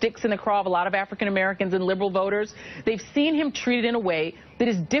still sticks in the craw of a lot of African Americans and liberal voters. They've seen him treated in a way that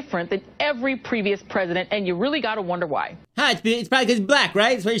is different than every previous president, and you really got to wonder why. It's probably because he's black,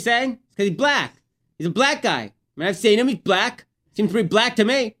 right? That's what you're saying? It's because he's black. He's a black guy. I mean, I've seen him. He's black. Seems pretty black to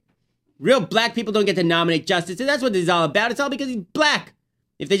me. Real black people don't get to nominate justices. That's what this is all about. It's all because he's black.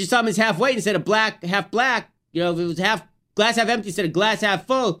 If they just saw him as half white instead of black, half black, you know, if it was glass half empty instead of glass half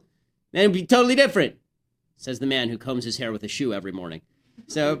full, then it'd be totally different. says the man who combs his hair with a shoe every morning.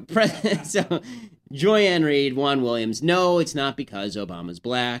 So Joy-Ann Reid, Juan Williams, no, it's not because Obama's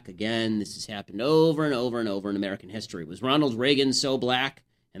black. Again, this has happened over and over and over in American history. Was Ronald Reagan so black,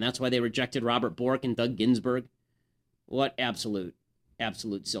 and that's why they rejected Robert Bork and Doug Ginsburg? What absolute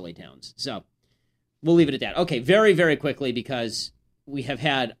silly towns. So we'll leave it at that. Okay, very, very quickly, because we have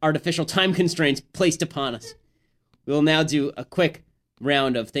had artificial time constraints placed upon us. We'll now do a quick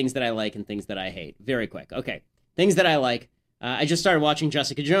round of things that I like and things that I hate. Very quick. Okay, things that I like. I just started watching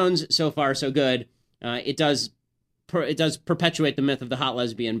Jessica Jones. So far, so good. It does perpetuate the myth of the hot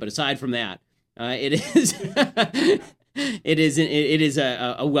lesbian, but aside from that, it is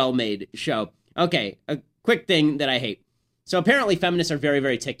a well-made show. Okay, a quick thing that I hate. So apparently feminists are very,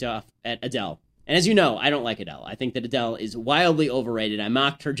 very ticked off at Adele. And as you know, I don't like Adele. I think that Adele is wildly overrated. I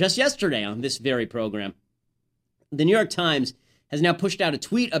mocked her just yesterday on this very program. The New York Times has now pushed out a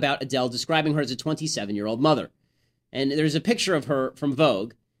tweet about Adele describing her as a 27-year-old mother. And there's a picture of her from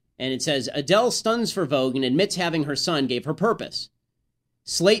Vogue, and it says, Adele stuns for Vogue and admits having her son gave her purpose.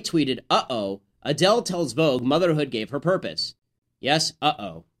 Slate tweeted, uh-oh, Adele tells Vogue motherhood gave her purpose. Yes,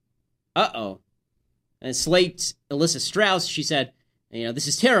 uh-oh. Uh-oh. And Slate's Alyssa Strauss, she said, this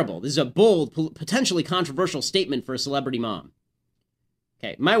is terrible. This is a bold, potentially controversial statement for a celebrity mom.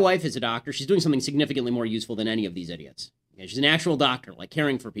 Okay, my wife is a doctor. She's doing something significantly more useful than any of these idiots. Okay, she's an actual doctor, like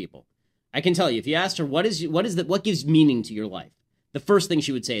caring for people. I can tell you, if you asked her what gives meaning to your life, the first thing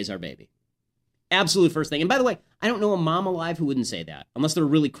she would say is our baby. Absolute first thing. And by the way, I don't know a mom alive who wouldn't say that, unless they're a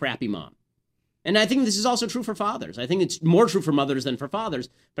really crappy mom. And I think this is also true for fathers. I think it's more true for mothers than for fathers,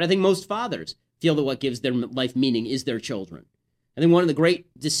 but I think most fathers feel that what gives their life meaning is their children. I think one of the great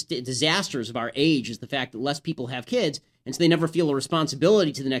disasters of our age is the fact that less people have kids, and so they never feel a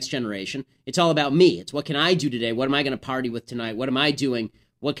responsibility to the next generation. It's all about me. It's what can I do today? What am I going to party with tonight? What am I doing?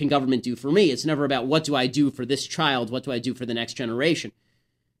 What can government do for me? It's never about what do I do for this child? What do I do for the next generation?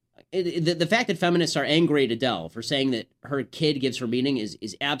 The fact that feminists are angry at Adele for saying that her kid gives her meaning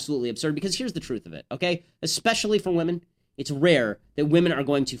is absolutely absurd, because here's the truth of it, okay? Especially for women, it's rare that women are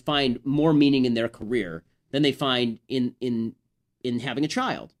going to find more meaning in their career than they find in having a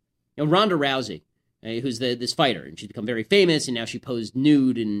child. Ronda Rousey, who's this fighter, and she's become very famous, and now she posed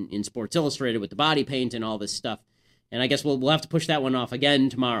nude in Sports Illustrated with the body paint and all this stuff. And I guess we'll have to push that one off again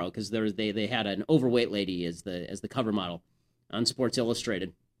tomorrow, because they had an overweight lady as the cover model on Sports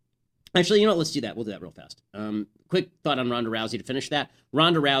Illustrated. Actually, let's do that. We'll do that real fast. Quick thought on Ronda Rousey to finish that.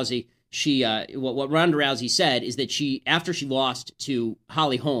 Ronda Rousey, what Ronda Rousey said is that after she lost to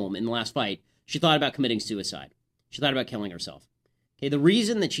Holly Holm in the last fight, she thought about committing suicide. She thought about killing herself. Okay, the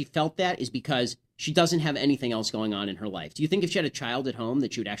reason that she felt that is because she doesn't have anything else going on in her life. Do you think if she had a child at home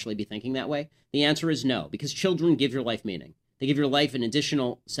that she would actually be thinking that way? The answer is no, because children give your life meaning. They give your life an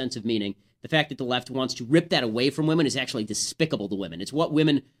additional sense of meaning. The fact that the left wants to rip that away from women is actually despicable to women. It's what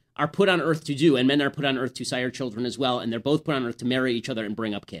women are put on earth to do, and men are put on earth to sire children as well, and they're both put on earth to marry each other and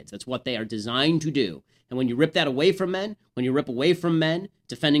bring up kids. That's what they are designed to do. And when you rip that away from men, when you rip away from men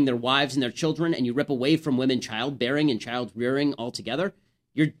defending their wives and their children, and you rip away from women childbearing and child rearing altogether,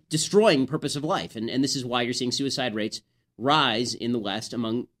 you're destroying purpose of life. And this is why you're seeing suicide rates rise in the West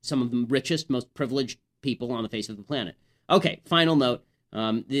among some of the richest, most privileged people on the face of the planet. Okay, final note.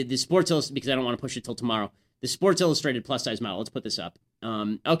 The Sports Illustrated, because I don't want to push it till tomorrow, the Sports Illustrated plus-size model. Let's put this up.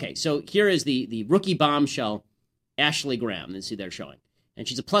 Okay, so here is the rookie bombshell, Ashley Graham. Let's see, they're showing. And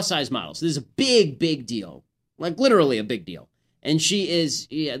she's a plus-size model. So this is a big, big deal. Like, literally a big deal. And she is,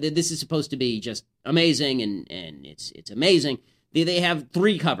 this is supposed to be just amazing, and it's amazing. They have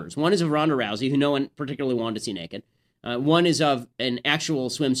 3 covers. One is of Ronda Rousey, who no one particularly wanted to see naked. One is of an actual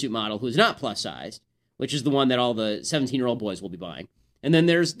swimsuit model who is not plus-sized, which is the one that all the 17-year-old boys will be buying. And then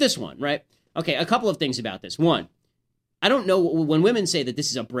there's this one, right? Okay, a couple of things about this. One, I don't know, when women say that this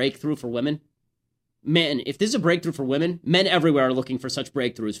is a breakthrough for women, men, if this is a breakthrough for women, men everywhere are looking for such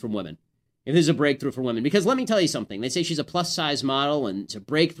breakthroughs from women. If this is a breakthrough for women. Because let me tell you something. They say she's a plus-size model and it's a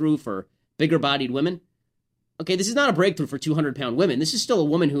breakthrough for bigger-bodied women. Okay, this is not a breakthrough for 200-pound women. This is still a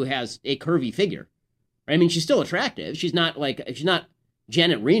woman who has a curvy figure. Right? I mean, she's still attractive. She's not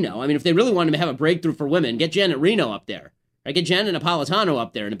Janet Reno. I mean, if they really wanted to have a breakthrough for women, get Janet Reno up there. Right? Get Janet Napolitano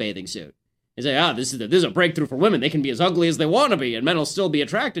up there in a bathing suit. They say, this is a breakthrough for women. They can be as ugly as they want to be, and men will still be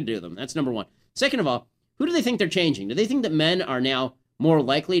attracted to them. That's number one. Second of all, who do they think they're changing? Do they think that men are now more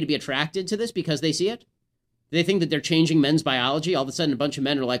likely to be attracted to this because they see it? Do they think that they're changing men's biology? All of a sudden, a bunch of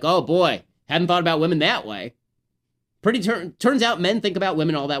men are like, oh boy, hadn't thought about women that way. Turns out men think about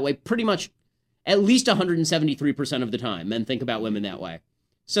women all that way pretty much at least 173% of the time. Men think about women that way.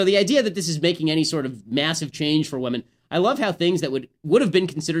 So the idea that this is making any sort of massive change for women, I love how things that would have been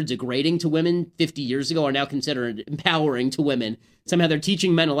considered degrading to women 50 years ago are now considered empowering to women. Somehow they're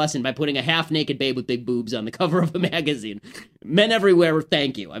teaching men a lesson by putting a half-naked babe with big boobs on the cover of a magazine. Men everywhere,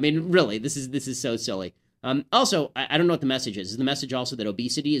 thank you. I mean, really, this is so silly. Also, I don't know what the message is. Is the message also that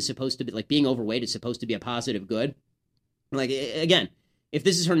obesity is supposed to be, like, being overweight is supposed to be a positive good? Like, again, if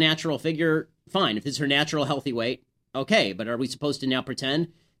this is her natural figure, fine. If this is her natural healthy weight, okay. But are we supposed to now pretend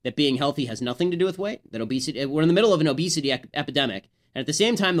that being healthy has nothing to do with weight? That obesity, we're in the middle of an obesity epidemic. And at the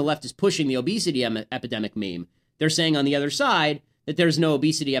same time, the left is pushing the obesity epidemic meme. They're saying on the other side that there's no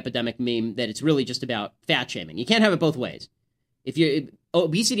obesity epidemic meme, that it's really just about fat shaming. You can't have it both ways.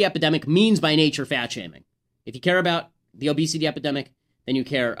 Obesity epidemic means by nature fat shaming. If you care about the obesity epidemic, then you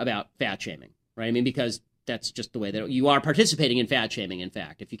care about fat shaming, right? I mean, because that's just the way that you are participating in fat shaming, in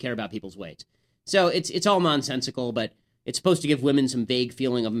fact, if you care about people's weights. So it's all nonsensical, but it's supposed to give women some vague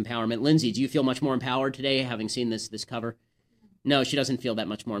feeling of empowerment. Lindsay, do you feel much more empowered today, having seen this cover? No, she doesn't feel that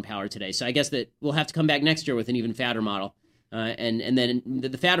much more empowered today. So I guess that we'll have to come back next year with an even fatter model. And then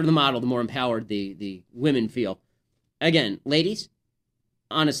the fatter the model, the more empowered the women feel. Again, ladies,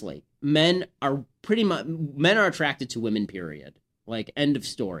 honestly, men are attracted to women, period. Like, end of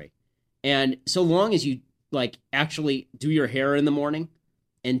story. And so long as you, like, actually do your hair in the morning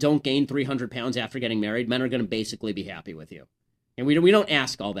and don't gain 300 pounds after getting married, men are going to basically be happy with you. And we don't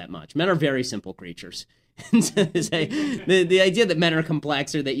ask all that much. Men are very simple creatures. The idea that men are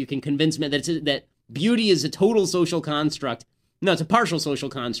complex, or that you can convince men that beauty is a total social construct. No, it's a partial social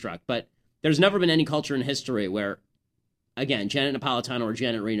construct. But there's never been any culture in history where, again, Janet Napolitano or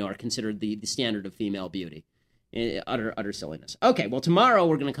Janet Reno are considered the standard of female beauty. Utter silliness. Okay, well, tomorrow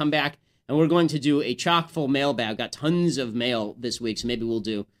we're going to come back and we're going to do a chock-full mailbag. Got tons of mail this week, so maybe we'll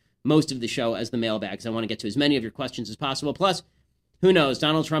do most of the show as the mailbag, because I want to get to as many of your questions as possible. Plus, who knows,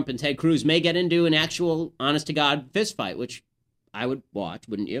 Donald Trump and Ted Cruz may get into an actual, honest-to-God fist fight, which I would watch,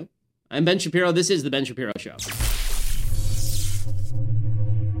 wouldn't you? I'm Ben Shapiro. This is The Ben Shapiro Show.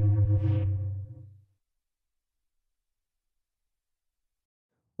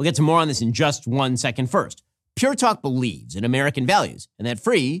 We'll get to more on this in just 1 second. First, Pure Talk believes in American values, and that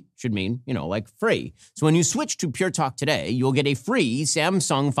free should mean, like free. So when you switch to Pure Talk today, you'll get a free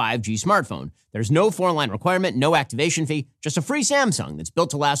Samsung 5G smartphone. There's no foreign line requirement, no activation fee, just a free Samsung that's built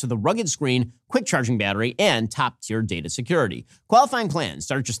to last with a rugged screen, quick charging battery, and top-tier data security. Qualifying plans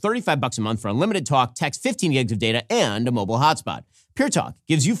start at just $35 a month for unlimited talk, text, 15 gigs of data, and a mobile hotspot. Pure Talk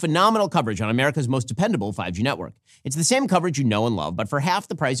gives you phenomenal coverage on America's most dependable 5G network. It's the same coverage you know and love, but for half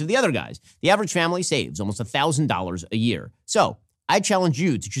the price of the other guys. The average family saves almost $1,000 a year. So I challenge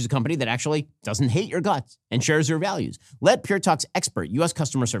you to choose a company that actually doesn't hate your guts and shares your values. Let Pure Talk's expert U.S.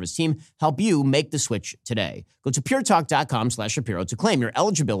 customer service team help you make the switch today. Go to puretalk.com/Shapiro to claim your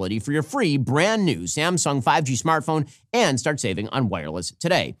eligibility for your free brand new Samsung 5G smartphone and start saving on wireless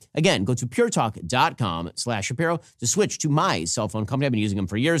today. Again, go to puretalk.com/Shapiro to switch to my cell phone company. I've been using them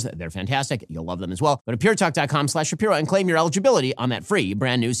for years. They're fantastic. You'll love them as well. Go to puretalk.com/Shapiro and claim your eligibility on that free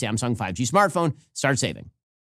brand new Samsung 5G smartphone. Start saving.